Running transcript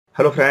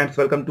Hello friends,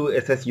 welcome to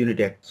SS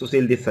Unitech.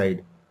 Susil this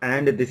side,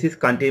 and this is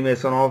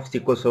continuation of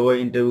Sql Server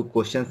Interview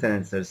questions and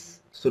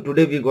answers. So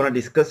today we're gonna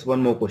discuss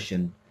one more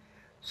question.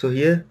 So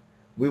here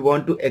we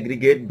want to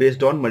aggregate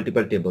based on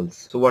multiple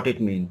tables. So what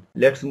it means?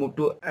 Let's move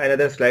to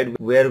another slide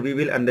where we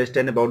will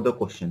understand about the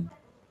question.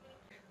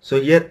 So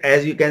here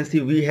as you can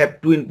see we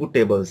have two input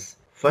tables.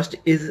 First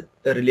is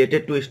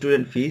related to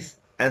student fees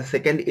and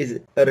second is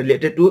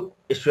related to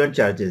student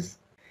charges.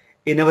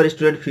 In our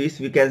student fees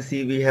we can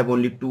see we have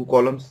only two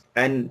columns,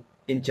 and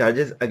in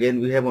charges again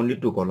we have only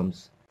two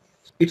columns.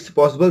 It's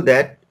possible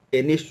that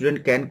any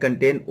student can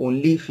contain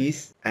only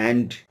fees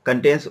and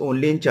contains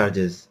only in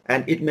charges,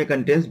 and it may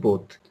contains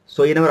both.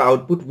 So in our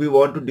output we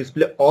want to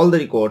display all the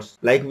records.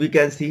 Like we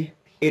can see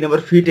in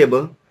our fee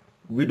table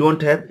we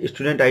don't have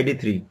student ID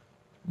 3,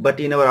 but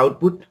in our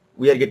output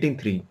we are getting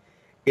 3.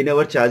 In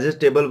our charges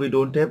table we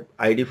don't have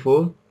ID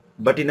 4,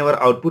 but in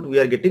our output we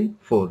are getting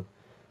 4.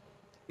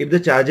 If the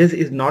charges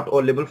is not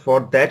available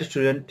for that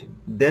student,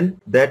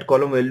 then that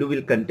column value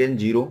will contain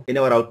 0 in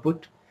our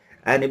output,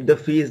 and if the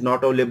fee is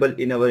not available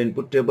in our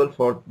input table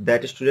for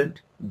that student,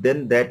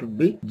 then that would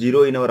be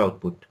 0 in our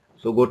output.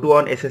 So go to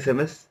on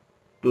SSMS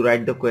to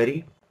write the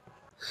query.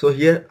 So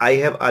here I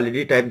have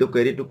already typed the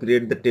query to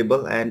create the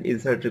table and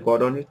insert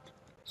record on it.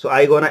 So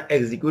I gonna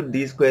execute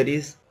these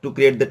queries to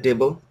create the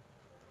table.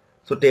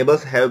 So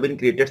tables have been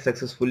created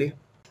successfully.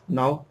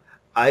 Now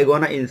I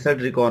gonna insert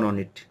recon on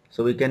it.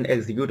 So we can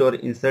execute our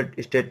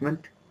insert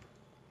statement.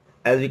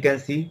 As we can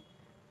see,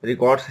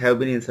 records have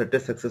been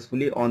inserted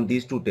successfully on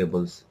these two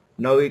tables.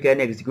 Now we can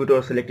execute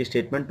our select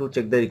statement to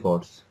check the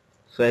records.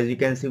 So as you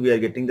can see, we are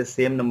getting the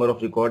same number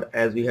of record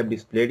as we have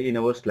displayed in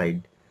our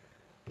slide.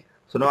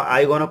 So now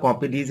I gonna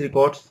copy these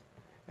records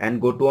and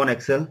go to on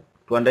Excel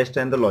to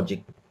understand the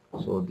logic.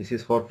 So this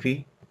is for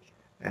fee,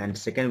 and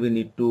second we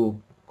need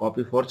to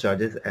copy for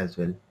charges as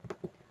well.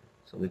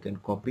 So we can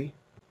copy,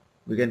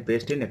 we can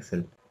paste in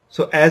Excel.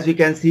 So as we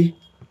can see,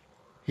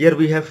 here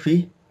we have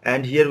fee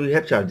and here we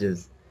have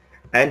charges,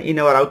 and in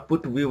our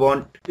output we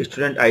want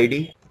student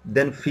ID,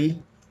 then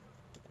fee,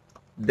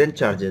 then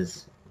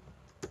charges.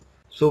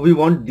 So we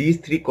want these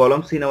three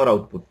columns in our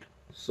output.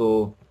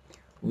 So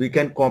we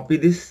can copy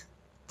this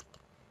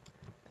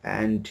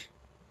and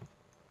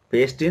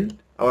paste in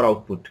our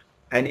output,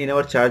 and in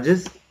our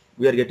charges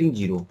we are getting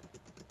 0.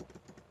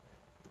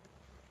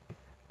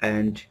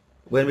 And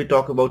when we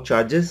talk about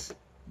charges,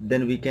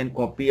 then we can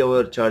copy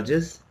our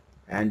charges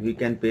and we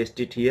can paste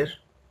it here,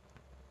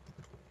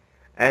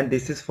 and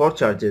this is for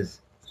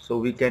charges. So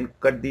we can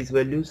cut these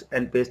values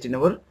and paste in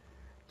our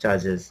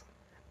charges,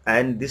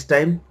 and this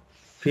time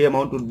fee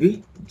amount would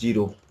be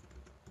 0.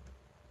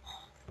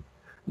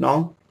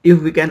 Now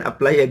if we can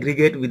apply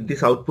aggregate with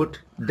this output,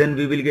 then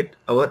we will get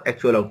our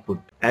actual output.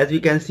 As we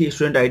can see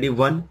student ID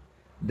 1,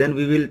 then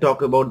we will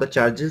talk about the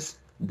charges,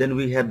 then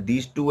we have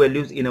these two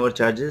values in our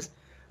charges,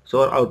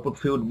 so our output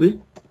fee would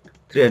be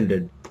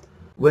 300.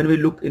 When we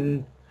look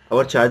in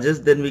our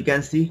charges, then we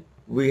can see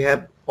we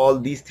have all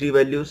these three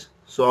values,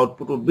 so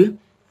output would be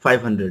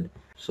 500.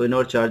 So in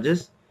our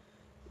charges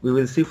we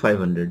will see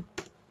 500.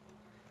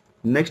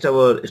 Next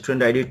our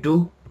student ID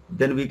 2,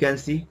 then we can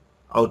see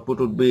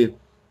output would be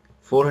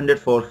 400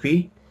 for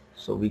fee,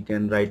 so we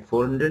can write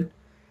 400.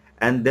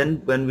 And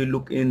then when we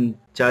look in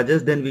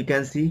charges, then we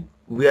can see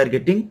we are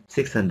getting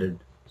 600,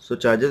 so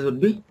charges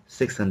would be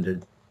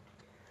 600.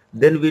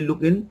 Then we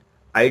look in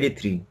ID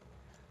 3.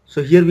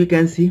 So here we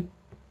can see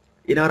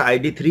in our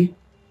ID 3,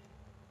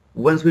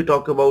 once we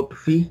talk about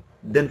fee,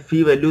 then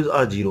fee values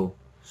are 0,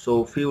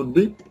 so fee would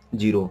be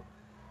 0.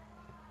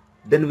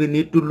 Then we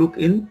need to look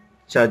in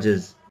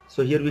charges.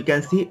 So here we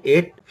can see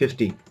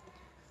 850.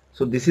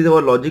 So this is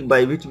our logic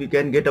by which we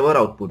can get our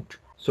output.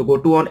 So go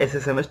to on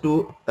SSMS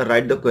to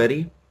write the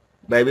query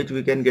by which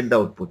we can get the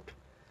output.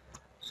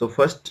 So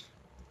first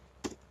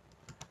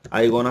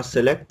I gonna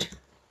select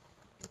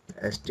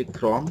asterisk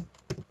from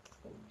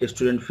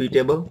student fee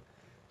table.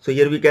 So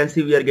here we can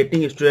see we are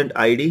getting student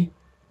ID,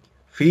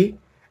 fee,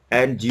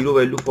 and 0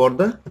 value for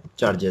the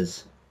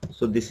charges.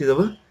 So this is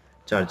our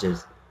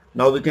charges.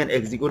 Now we can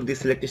execute this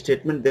select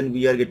statement, then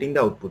we are getting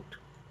the output.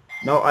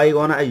 Now I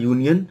gonna a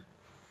union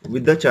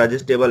with the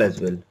charges table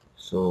as well.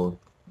 So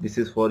this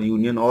is for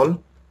union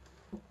all.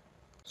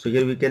 So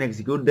here we can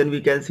execute, then we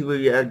can see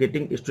we are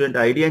getting student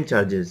ID and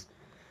charges.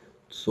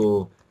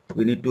 So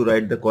we need to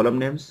write the column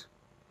names.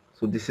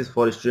 So this is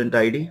for student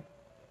ID.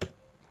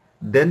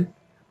 Then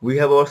we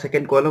have our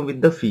second column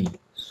with the fee.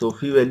 So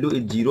fee value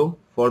is 0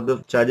 for the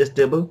charges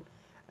table,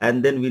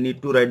 and then we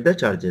need to write the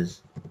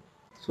charges.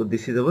 So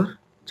this is our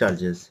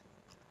charges.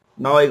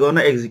 Now I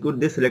gonna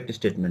execute this select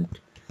statement.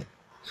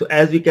 So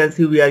as we can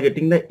see we are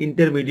getting the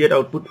intermediate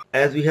output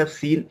as we have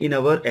seen in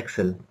our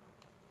Excel.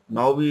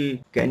 Now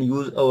we can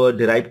use our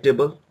derived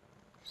table.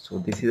 So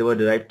this is our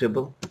derived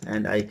table,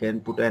 and I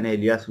can put an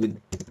alias with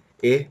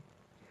A,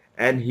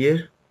 and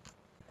here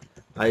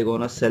I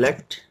gonna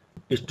select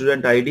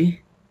student ID,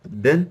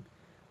 then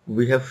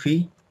we have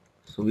fee,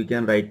 so we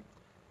can write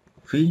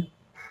fee,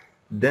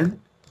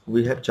 then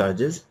we have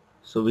charges,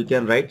 so we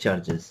can write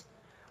charges.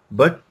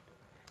 But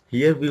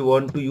here we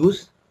want to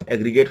use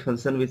aggregate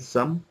function with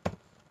sum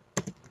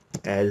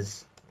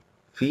as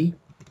fee.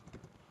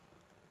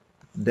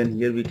 Then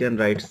here we can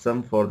write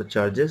sum for the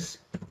charges.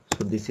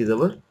 So this is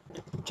our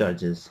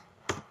charges,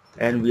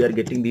 and we are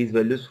getting these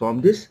values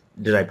from this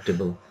derived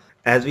table.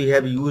 As we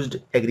have used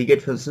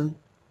aggregate function,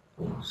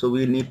 so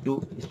we need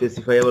to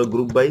specify our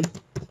group by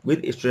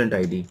with student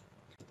ID.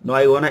 Now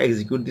I wanna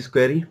execute this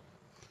query.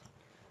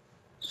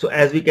 So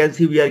as we can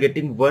see, we are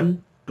getting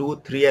 1,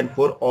 2, 3 and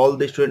 4, all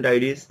the student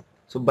IDs.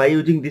 So by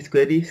using this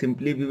query,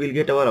 simply we will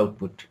get our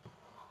output.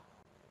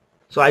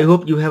 So I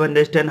hope you have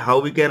understand how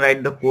we can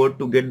write the code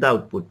to get the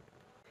output.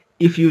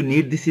 If you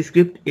need this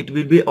script, it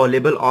will be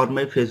available on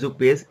my Facebook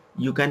page.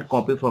 You can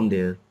copy from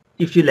there.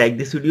 If you like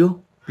this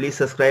video, please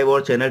subscribe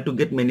our channel to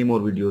get many more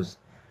videos.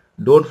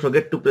 Don't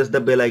forget to press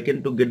the bell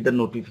icon to get the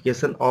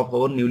notification of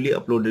our newly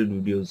uploaded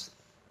videos.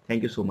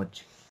 Thank you so much.